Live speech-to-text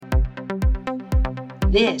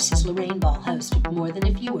This is Lorraine Ball, host of More Than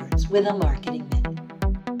a Few Words with a Marketing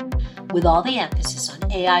Minute. With all the emphasis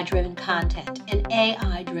on AI-driven content and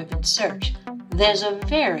AI-driven search, there's a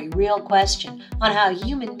very real question on how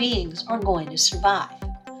human beings are going to survive.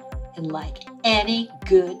 And like any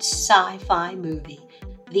good sci-fi movie,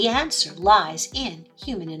 the answer lies in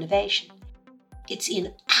human innovation. It's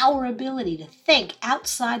in our ability to think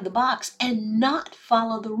outside the box and not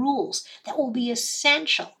follow the rules that will be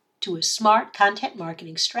essential to a smart content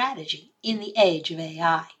marketing strategy in the age of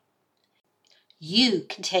AI. You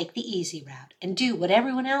can take the easy route and do what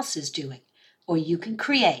everyone else is doing, or you can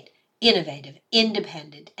create innovative,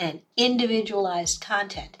 independent, and individualized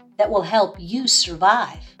content that will help you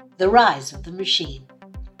survive the rise of the machine.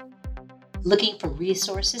 Looking for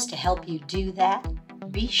resources to help you do that?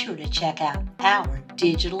 Be sure to check out our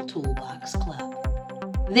Digital Toolbox Club.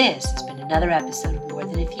 This has been another episode of More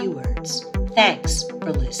Than a Few Words. Thanks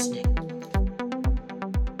for listening.